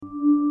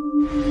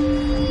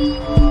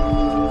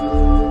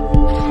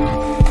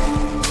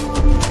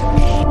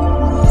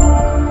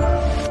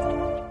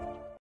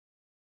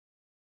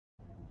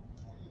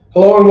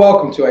Hello and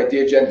welcome to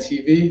Ideagen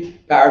TV,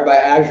 powered by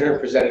Azure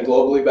and presented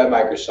globally by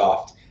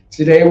Microsoft.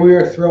 Today we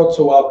are thrilled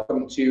to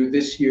welcome to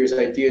this year's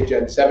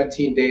Ideagen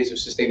 17 Days of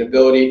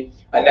Sustainability,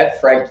 Annette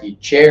Franqui,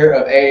 Chair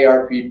of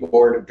AARP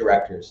Board of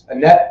Directors.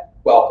 Annette,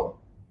 welcome.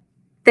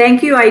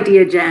 Thank you,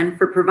 Ideagen,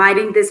 for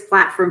providing this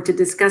platform to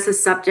discuss a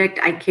subject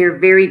I care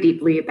very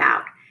deeply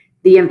about,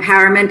 the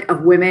empowerment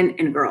of women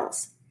and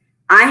girls.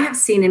 I have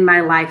seen in my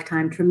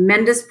lifetime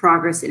tremendous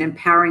progress in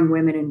empowering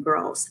women and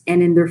girls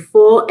and in their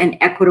full and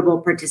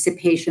equitable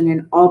participation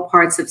in all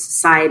parts of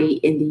society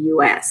in the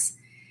U.S.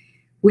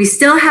 We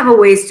still have a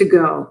ways to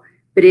go,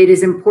 but it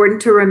is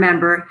important to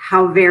remember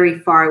how very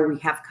far we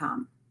have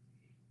come.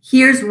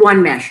 Here's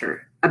one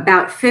measure.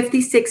 About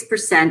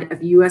 56%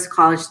 of U.S.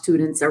 college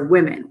students are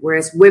women,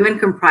 whereas women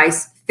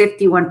comprise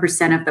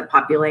 51% of the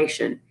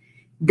population.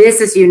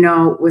 This, as you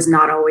know, was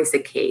not always the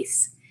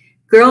case.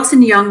 Girls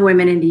and young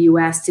women in the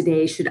U.S.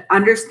 today should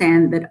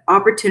understand that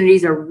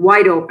opportunities are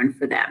wide open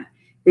for them.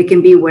 They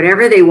can be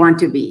whatever they want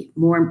to be.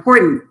 More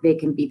important, they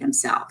can be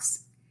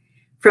themselves.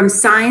 From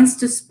science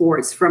to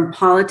sports, from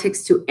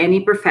politics to any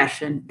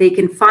profession, they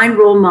can find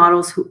role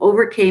models who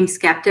overcame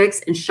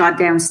skeptics and shot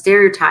down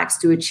stereotypes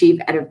to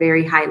achieve at a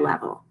very high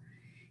level.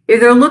 If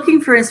they're looking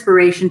for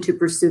inspiration to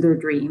pursue their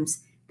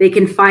dreams, they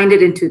can find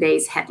it in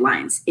today's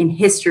headlines, in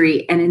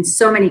history, and in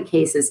so many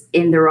cases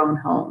in their own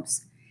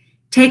homes.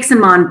 Take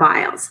Simone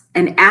Biles,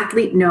 an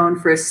athlete known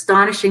for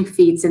astonishing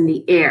feats in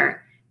the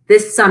air.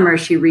 This summer,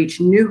 she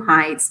reached new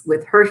heights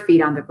with her feet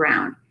on the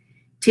ground,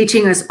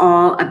 teaching us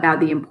all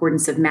about the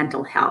importance of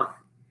mental health.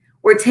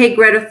 Or take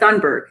Greta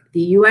Thunberg.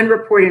 The UN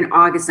report in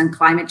August on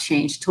climate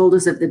change told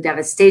us of the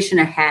devastation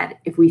ahead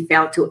if we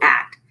fail to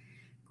act.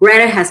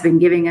 Greta has been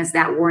giving us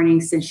that warning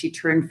since she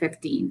turned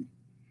 15.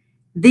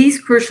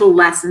 These crucial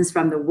lessons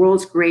from the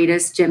world's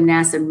greatest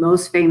gymnasts and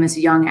most famous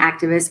young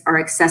activists are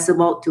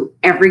accessible to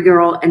every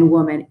girl and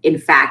woman, in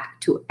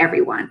fact, to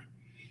everyone.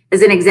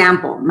 As an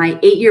example, my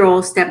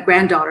 8-year-old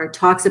step-granddaughter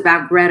talks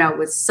about Greta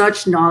with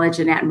such knowledge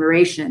and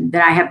admiration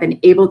that I have been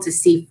able to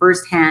see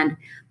firsthand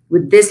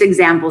what these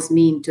examples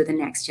mean to the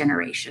next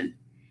generation.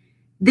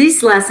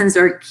 These lessons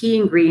are key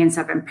ingredients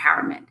of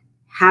empowerment,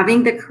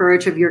 having the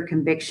courage of your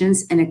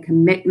convictions and a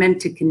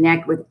commitment to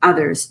connect with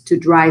others to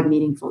drive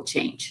meaningful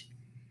change.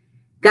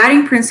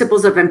 Guiding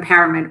principles of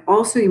empowerment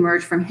also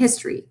emerge from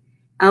history.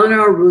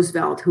 Eleanor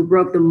Roosevelt, who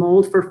broke the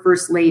mold for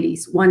first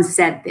ladies, once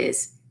said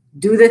this: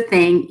 "Do the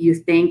thing you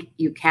think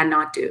you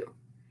cannot do."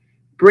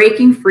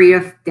 Breaking free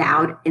of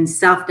doubt and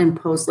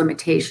self-imposed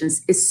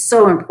limitations is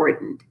so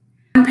important.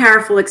 One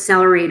powerful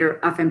accelerator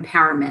of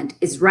empowerment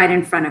is right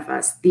in front of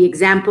us, the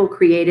example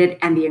created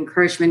and the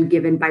encouragement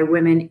given by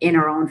women in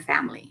our own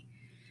family.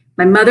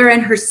 My mother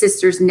and her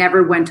sisters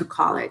never went to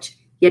college.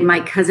 Yet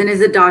my cousin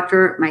is a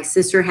doctor, my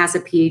sister has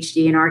a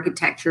PhD in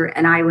architecture,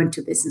 and I went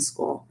to business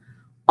school.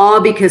 All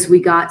because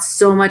we got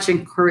so much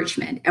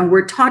encouragement and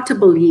were taught to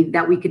believe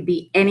that we could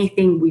be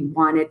anything we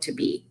wanted to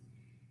be.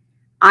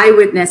 I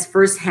witnessed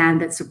firsthand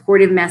that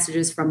supportive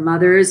messages from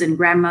mothers and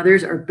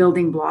grandmothers are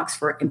building blocks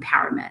for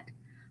empowerment.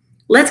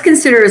 Let's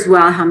consider as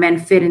well how men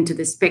fit into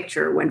this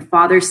picture when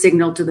fathers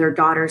signal to their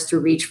daughters to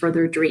reach for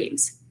their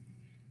dreams.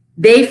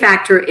 They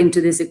factor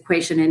into this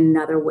equation in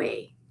another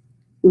way.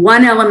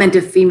 One element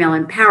of female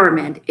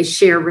empowerment is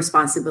shared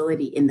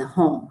responsibility in the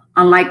home.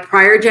 Unlike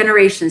prior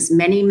generations,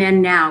 many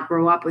men now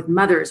grow up with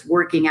mothers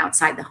working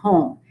outside the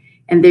home,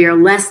 and they are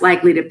less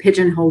likely to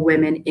pigeonhole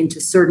women into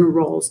certain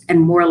roles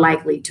and more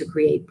likely to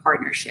create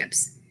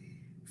partnerships.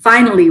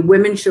 Finally,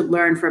 women should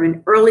learn from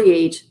an early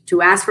age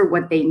to ask for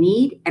what they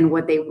need and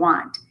what they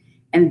want,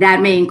 and that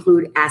may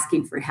include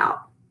asking for help.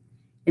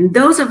 And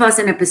those of us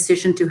in a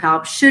position to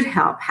help should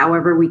help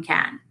however we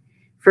can.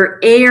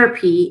 For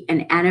AARP,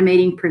 an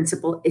animating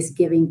principle is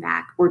giving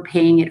back or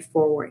paying it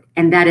forward,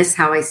 and that is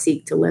how I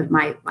seek to live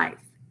my life.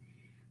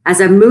 As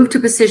I move to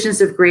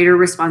positions of greater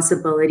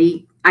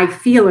responsibility, I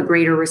feel a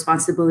greater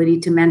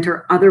responsibility to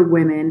mentor other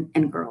women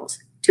and girls,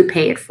 to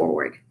pay it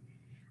forward.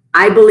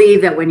 I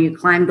believe that when you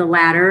climb the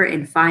ladder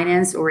in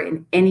finance or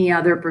in any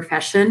other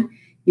profession,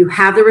 you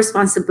have the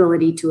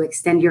responsibility to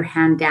extend your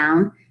hand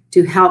down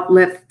to help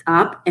lift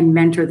up and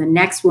mentor the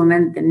next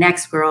woman, the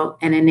next girl,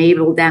 and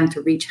enable them to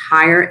reach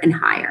higher and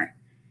higher.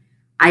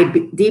 I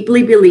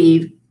deeply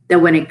believe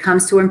that when it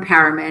comes to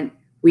empowerment,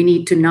 we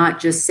need to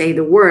not just say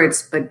the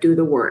words, but do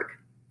the work.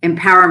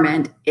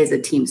 Empowerment is a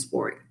team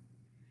sport.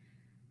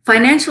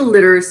 Financial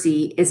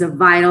literacy is a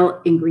vital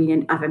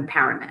ingredient of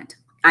empowerment.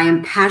 I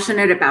am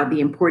passionate about the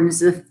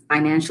importance of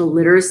financial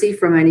literacy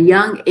from a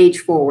young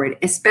age forward,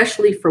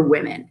 especially for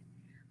women.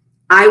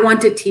 I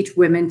want to teach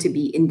women to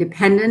be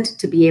independent,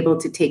 to be able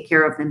to take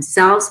care of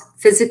themselves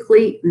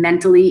physically,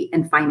 mentally,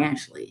 and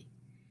financially.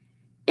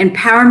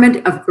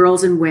 Empowerment of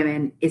girls and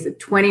women is a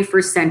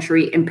 21st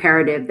century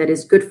imperative that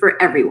is good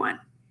for everyone.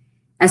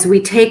 As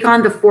we take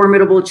on the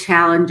formidable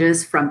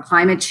challenges from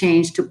climate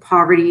change to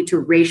poverty to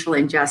racial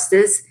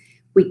injustice,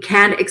 we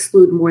can't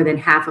exclude more than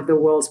half of the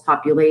world's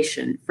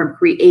population from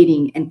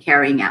creating and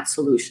carrying out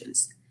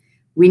solutions.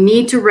 We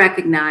need to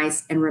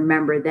recognize and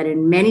remember that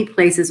in many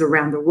places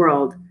around the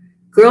world,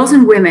 Girls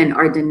and women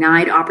are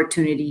denied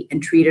opportunity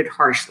and treated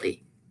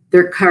harshly.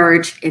 Their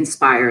courage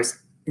inspires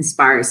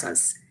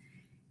us.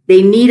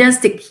 They need us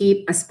to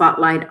keep a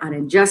spotlight on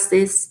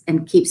injustice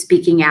and keep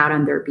speaking out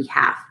on their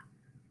behalf.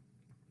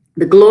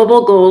 The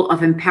global goal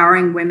of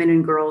empowering women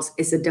and girls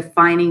is a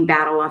defining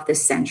battle of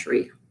this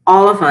century.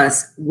 All of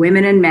us,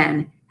 women and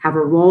men, have a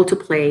role to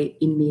play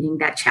in meeting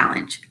that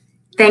challenge.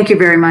 Thank you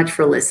very much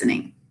for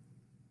listening.